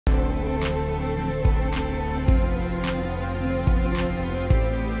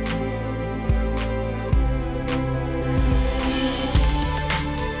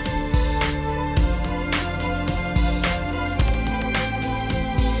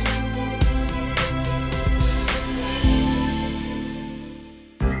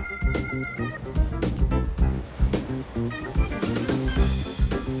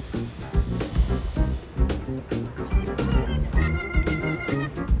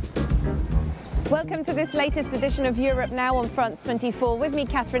Welcome to this latest edition of Europe Now on France 24. With me,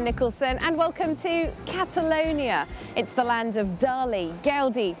 Catherine Nicholson, and welcome to Catalonia. It's the land of Dali,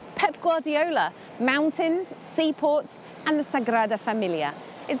 Gaudi, Pep Guardiola, mountains, seaports, and the Sagrada Familia.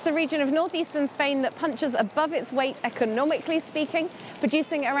 It's the region of northeastern Spain that punches above its weight economically speaking,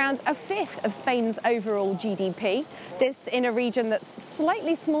 producing around a fifth of Spain's overall GDP. This in a region that's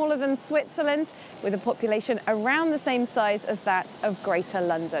slightly smaller than Switzerland, with a population around the same size as that of Greater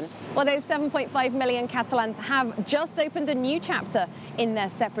London. Well, those 7.5 million Catalans have just opened a new chapter in their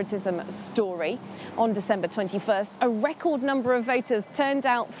separatism story. On December 21st, a record number of voters turned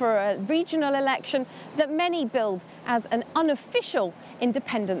out for a regional election that many billed as an unofficial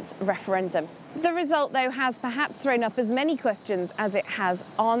independence referendum. The result, though, has perhaps thrown up as many questions as it has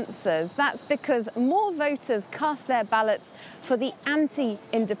answers. That's because more voters cast their ballots for the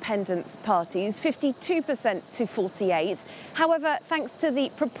anti-independence parties, 52% to 48%. However, thanks to the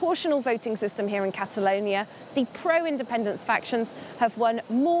proportional voting system here in Catalonia, the pro-independence factions have won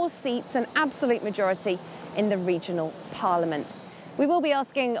more seats, an absolute majority, in the regional parliament. We will be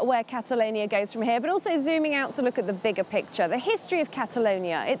asking where Catalonia goes from here, but also zooming out to look at the bigger picture, the history of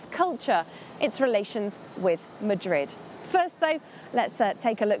Catalonia, its culture, its relations with Madrid. First, though, let's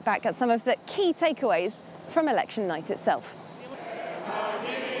take a look back at some of the key takeaways from election night itself.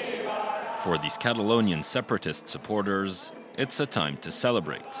 For these Catalonian separatist supporters, it's a time to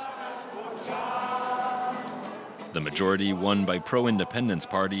celebrate. The majority won by pro-independence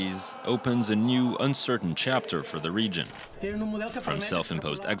parties opens a new, uncertain chapter for the region. From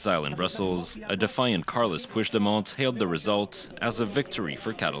self-imposed exile in Brussels, a defiant Carles Puigdemont hailed the result as a victory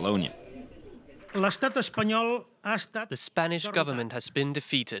for Catalonia. The Spanish government has been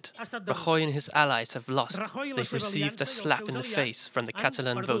defeated. Rajoy and his allies have lost. They've received a slap in the face from the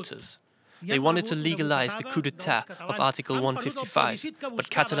Catalan voters. They wanted to legalize the coup d'etat of Article 155, but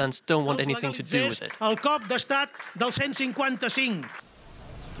Catalans don't want anything to do with it.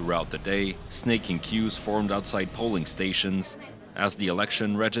 Throughout the day, snaking queues formed outside polling stations as the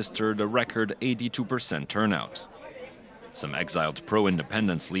election registered a record 82% turnout. Some exiled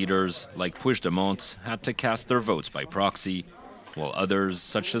pro-independence leaders, like Puigdemont, had to cast their votes by proxy, while others,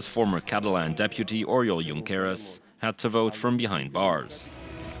 such as former Catalan deputy Oriol Junqueras, had to vote from behind bars.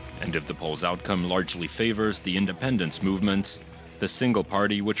 And if the poll's outcome largely favors the independence movement, the single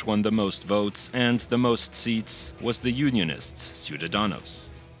party which won the most votes and the most seats was the Unionists,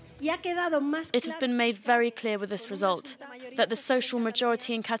 Ciudadanos. It has been made very clear with this result that the social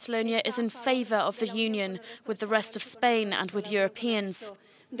majority in Catalonia is in favour of the union with the rest of Spain and with Europeans.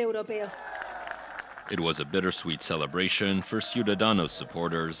 It was a bittersweet celebration for Ciudadanos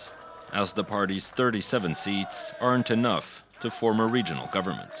supporters, as the party's 37 seats aren't enough to form a regional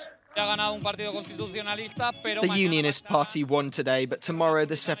government. The Unionist Party won today, but tomorrow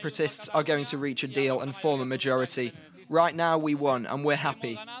the separatists are going to reach a deal and form a majority. Right now we won and we're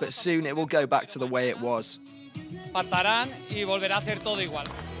happy, but soon it will go back to the way it was.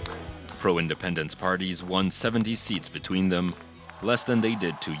 Pro-independence parties won 70 seats between them, less than they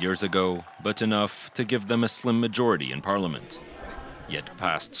did 2 years ago, but enough to give them a slim majority in parliament. Yet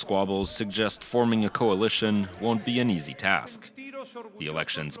past squabbles suggest forming a coalition won't be an easy task. The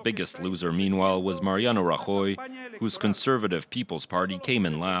election's biggest loser, meanwhile, was Mariano Rajoy, whose Conservative People's Party came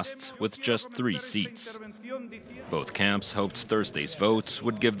in last with just 3 seats. Both camps hoped Thursday's vote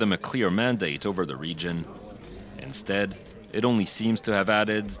would give them a clear mandate over the region. Instead, it only seems to have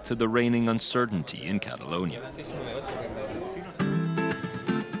added to the reigning uncertainty in Catalonia.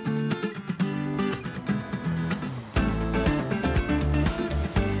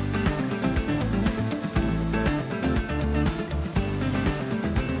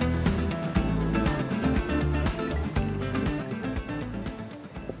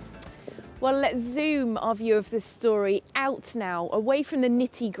 Well, let's zoom our view of this story out now, away from the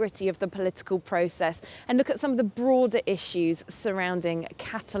nitty-gritty of the political process, and look at some of the broader issues surrounding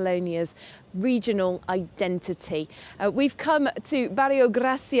Catalonia's regional identity. We've come to Barrio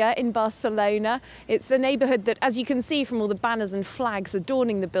Gracia in Barcelona. It's a neighbourhood that, as you can see from all the banners and flags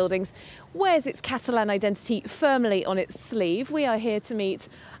adorning the buildings, wears its Catalan identity firmly on its sleeve. We are here to meet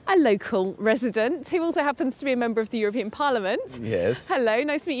a local resident who also happens to be a member of the European Parliament. Yes. Hello,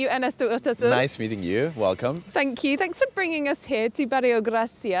 nice to meet you, Ernesto Urtasun. Nice meeting you. Welcome. Thank you. Thanks for bringing us here to Barrio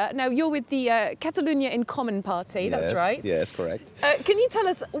Gracia. Now, you're with the Catalonia in Common party, Yes, that's right? Yes, correct. Can you tell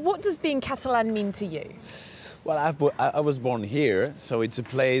us, what does being Catalan mean to you? Well, I was born here, so it's a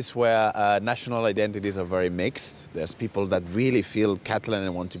place where national identities are very mixed. There's people that really feel Catalan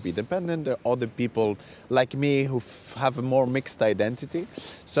and want to be independent. There are other people like me who have a more mixed identity.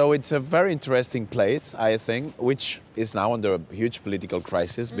 So it's a very interesting place, I think, which is now under a huge political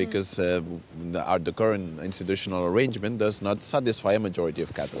crisis because the current institutional arrangement does not satisfy a majority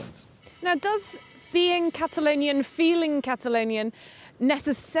of Catalans. Now, does being Catalonian, feeling Catalonian,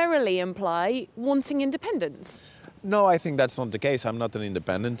 necessarily imply wanting independence? No, I think that's not the case. I'm not an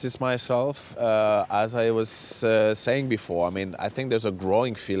independentist myself. As I was saying before, I mean, I think there's a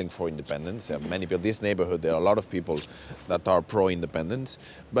growing feeling for independence. Many people, this neighborhood, there are a lot of people that are pro-independence,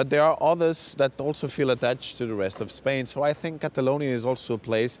 but there are others that also feel attached to the rest of Spain. So I think Catalonia is also a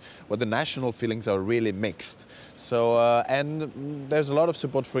place where the national feelings are really mixed. So, and there's a lot of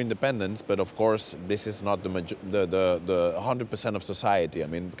support for independence, but of course, this is not the 100% of society. I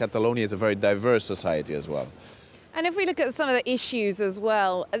mean, Catalonia is a very diverse society as well. And if we look at some of the issues as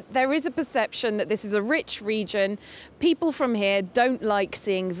well, there is a perception that this is a rich region. People from here don't like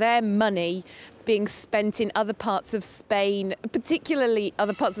seeing their money being spent in other parts of Spain, particularly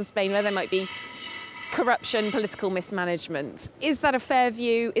other parts of Spain where there might be corruption, political mismanagement. Is that a fair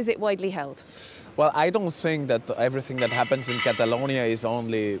view? Is it widely held? Well, I don't think that everything that happens in Catalonia is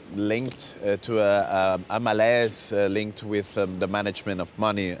only linked to a malaise linked with the management of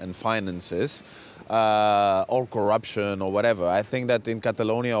money and finances. Or corruption or whatever. I think that in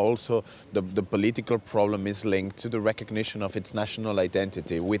Catalonia also the political problem is linked to the recognition of its national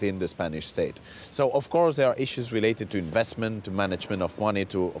identity within the Spanish state. So of course there are issues related to investment, to management of money,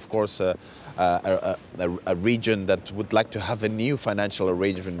 to of course a region that would like to have a new financial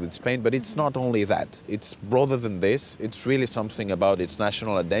arrangement with Spain, but it's not only that. It's broader than this. It's really something about its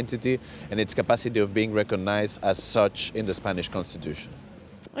national identity and its capacity of being recognized as such in the Spanish constitution.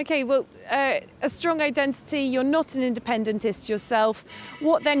 Okay, well, a strong identity, you're not an independentist yourself.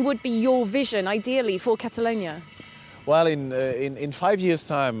 What then would be your vision, ideally, for Catalonia? Well, in 5 years'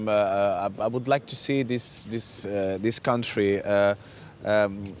 time, I would like to see this country that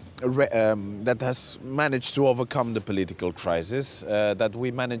has managed to overcome the political crisis, that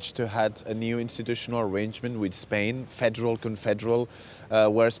we managed to have a new institutional arrangement with Spain, federal, confederal,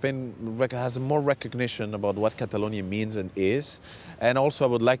 where Spain has more recognition about what Catalonia means and is. And also I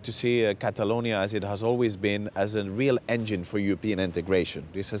would like to see Catalonia, as it has always been, as a real engine for European integration.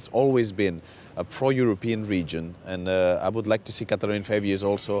 This has always been a pro-European region, and I would like to see Catalonia in 5 years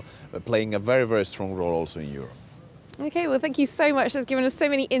also playing a very, very strong role also in Europe. Okay, well, thank you so much. That's given us so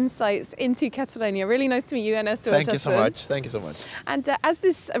many insights into Catalonia. Really nice to meet you, Ernesto. Thank you so much. Thank you so much. And as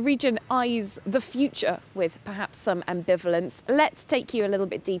this region eyes the future with perhaps some ambivalence, let's take you a little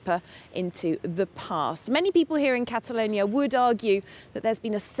bit deeper into the past. Many people here in Catalonia would argue that there's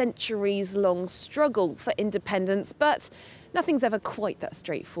been a centuries-long struggle for independence, but nothing's ever quite that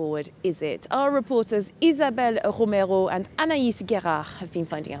straightforward, is it? Our reporters Isabel Romero and Anaïs Guerra have been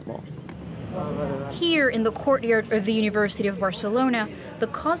finding out more. Here in the courtyard of the University of Barcelona, the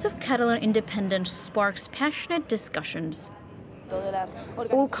cause of Catalan independence sparks passionate discussions.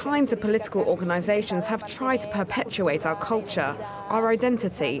 All kinds of political organisations have tried to perpetuate our culture, our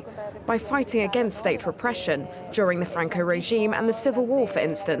identity, by fighting against state repression during the Franco regime and the Civil War, for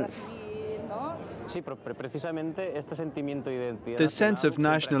instance. The sense of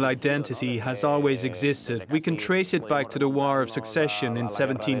national identity has always existed. We can trace it back to the War of Succession in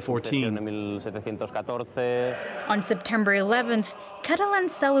 1714. On September 11th,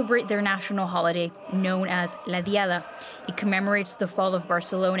 Catalans celebrate their national holiday, known as La Diada. It commemorates the fall of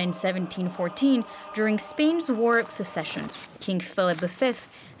Barcelona in 1714 during Spain's War of Succession. King Philip V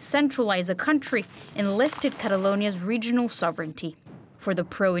centralized the country and lifted Catalonia's regional sovereignty. For the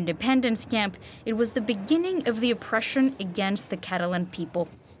pro-independence camp, it was the beginning of the oppression against the Catalan people,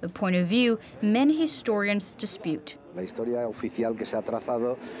 a point of view many historians dispute.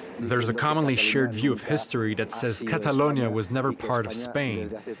 There's a commonly shared view of history that says Catalonia was never part of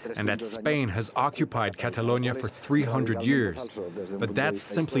Spain, and that Spain has occupied Catalonia for 300 years. But that's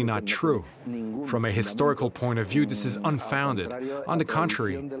simply not true. From a historical point of view, this is unfounded. On the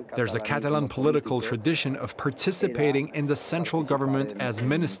contrary, there's a Catalan political tradition of participating in the central government as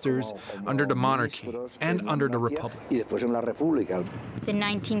ministers under the monarchy and under the Republic. The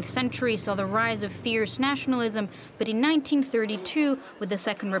 19th century saw the rise of fierce nationalism But in 1932, with the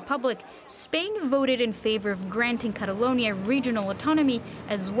Second Republic, Spain voted in favor of granting Catalonia regional autonomy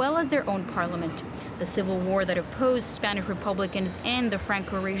as well as their own parliament. The civil war that opposed Spanish Republicans and the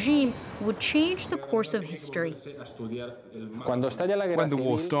Franco regime would change the course of history. When the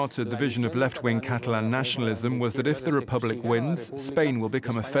war started, the vision of left-wing Catalan nationalism was that if the Republic wins, Spain will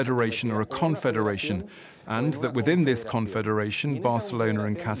become a federation or a confederation, and that within this confederation, Barcelona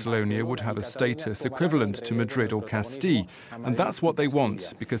and Catalonia would have a status equivalent to Madrid or Castile. And that's what they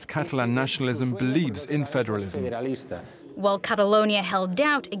want, because Catalan nationalism believes in federalism. While Catalonia held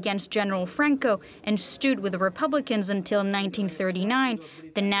out against General Franco and stood with the Republicans until 1939,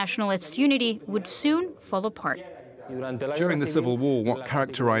 the nationalists' unity would soon fall apart. During the Civil War, what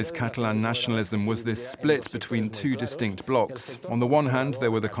characterized Catalan nationalism was this split between two distinct blocs. On the one hand,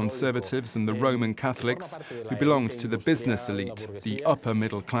 there were the conservatives and the Roman Catholics, who belonged to the business elite, the upper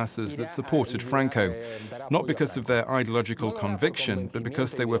middle classes that supported Franco, not because of their ideological conviction, but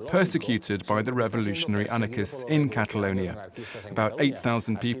because they were persecuted by the revolutionary anarchists in Catalonia. About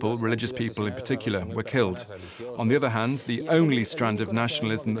 8,000 people, religious people in particular, were killed. On the other hand, the only strand of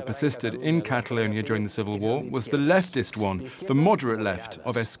nationalism that persisted in Catalonia during the Civil War was the leftist one, the moderate left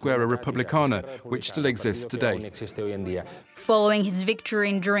of Esquerra Republicana, which still exists today. Following his victory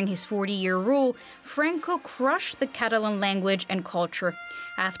and during his 40-year rule, Franco crushed the Catalan language and culture.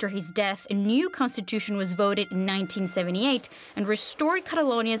 After his death, a new constitution was voted in 1978 and restored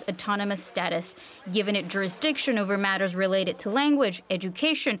Catalonia's autonomous status, giving it jurisdiction over matters related to language,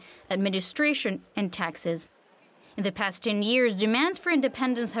 education, administration, and taxes. In the past 10 years, demands for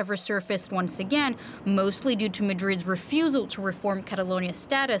independence have resurfaced once again, mostly due to Madrid's refusal to reform Catalonia's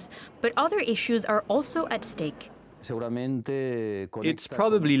status, but other issues are also at stake. It's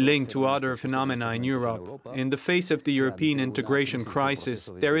probably linked to other phenomena in Europe. In the face of the European integration crisis,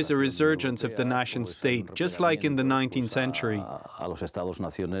 there is a resurgence of the nation state, just like in the 19th century.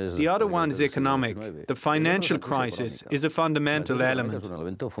 The other one is economic. The financial crisis is a fundamental element.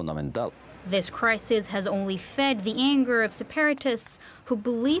 This crisis has only fed the anger of separatists who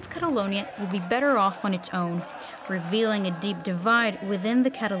believe Catalonia would be better off on its own, revealing a deep divide within the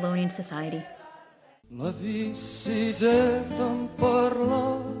Catalonian society. La visita em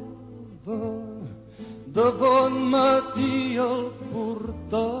parlava de bon matí al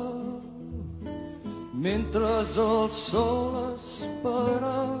portal mentre el sol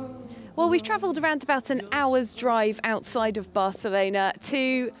esperava. Well, we've travelled around about an hour's drive outside of Barcelona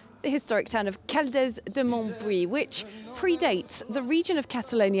to the historic town of Caldes de Montbui, which predates the region of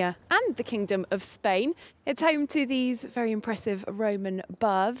Catalonia and the Kingdom of Spain. It's home to these very impressive Roman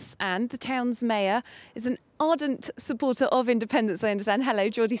baths, and the town's mayor is an ardent supporter of independence, I understand. Hello,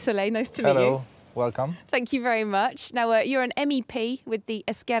 Jordi Soler, nice to meet you. Hello, welcome. Thank you very much. Now, you're an MEP with the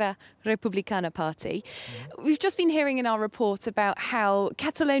Esquerra Republicana party. We've just been hearing in our report about how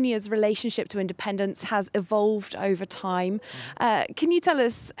Catalonia's relationship to independence has evolved over time. Can you tell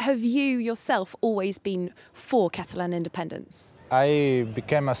us, have you yourself always been for Catalan independence? I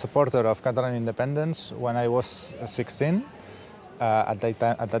became a supporter of Catalan independence when I was 16. At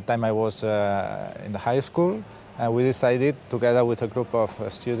that time I was in the high school, and we decided together with a group of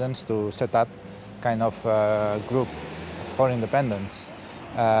students to set up kind of group for independence.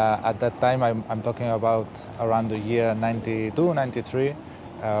 At that time, I'm talking about around the year 92, 93,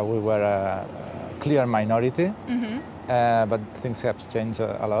 we were a clear minority, but things have changed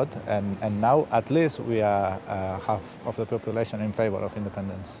a lot, and now at least we are half of the population in favor of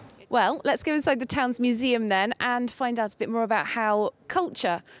independence. Well, let's go inside the town's museum then and find out a bit more about how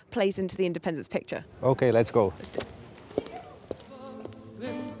culture plays into the independence picture. Okay, let's go.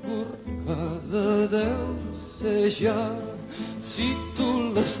 Si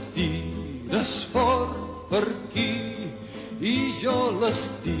tu les tires fort per aquí I jo les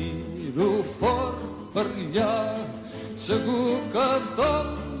tiro fort per allà, segur que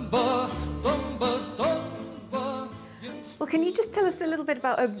tomba, tomba, tomba. Well, can you just tell us a little bit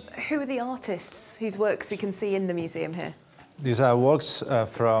about who are the artists whose works we can see in the museum here? These are works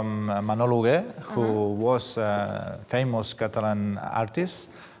from Manolo Huguet, who was a famous Catalan artist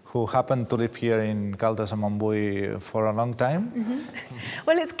who happened to live here in Caldes de Montbui for a long time.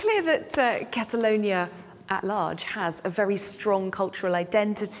 Well, it's clear that Catalonia at large has a very strong cultural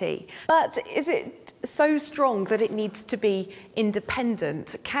identity. But is it so strong that it needs to be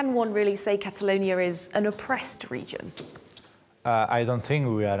independent? Can one really say Catalonia is an oppressed region? I don't think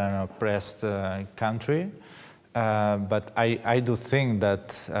we are an oppressed country, but I do think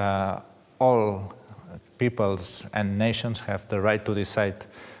that all peoples and nations have the right to decide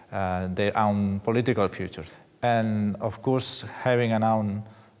their own political future. And of course, having an own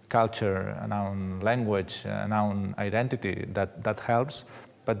culture, an own language, an own identity, that helps.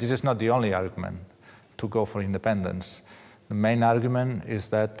 But this is not the only argument to go for independence. The main argument is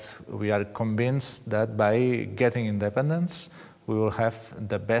that we are convinced that by getting independence, we will have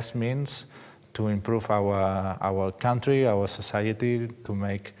the best means to improve our country, our society, to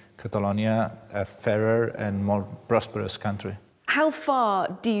make Catalonia a fairer and more prosperous country. How far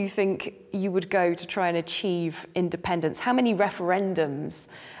do you think you would go to try and achieve independence? How many referendums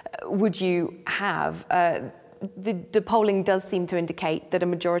would you have? The polling does seem to indicate that a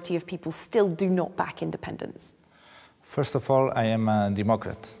majority of people still do not back independence. First of all, I am a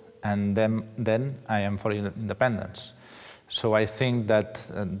Democrat, and then I am for independence. So I think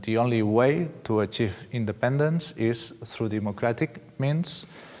that the only way to achieve independence is through democratic means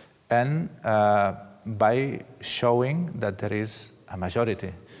and by showing that there is a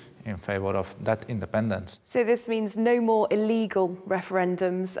majority in favor of that independence. So this means no more illegal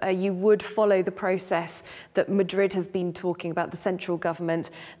referendums. You would follow the process that Madrid has been talking about, the central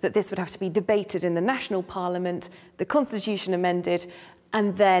government, that this would have to be debated in the national parliament, the constitution amended,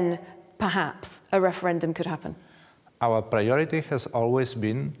 and then perhaps a referendum could happen. Our priority has always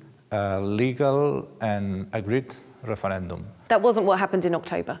been a legal and agreed referendum. That wasn't what happened in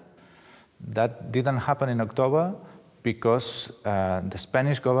October. That didn't happen in October because the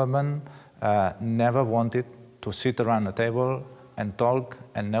Spanish government never wanted to sit around a table and talk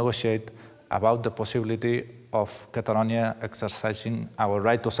and negotiate about the possibility of Catalonia exercising our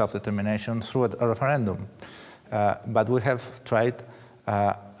right to self-determination through a referendum. But we have tried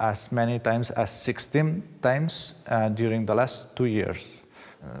as many times as 16 times during the last 2 years.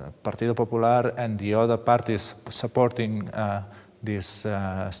 Partido Popular and the other parties supporting this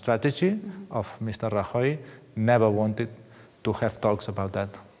strategy of Mr. Rajoy never wanted to have talks about that.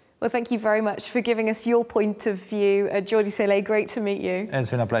 Well, thank you very much for giving us your point of view. Jordi Soler, great to meet you.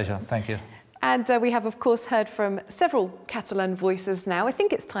 It's been a pleasure. Thank you. And we have, of course, heard from several Catalan voices now. I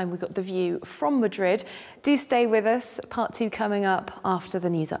think it's time we got the view from Madrid. Do stay with us. Part 2 coming up after the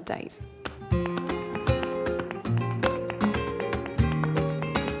news update.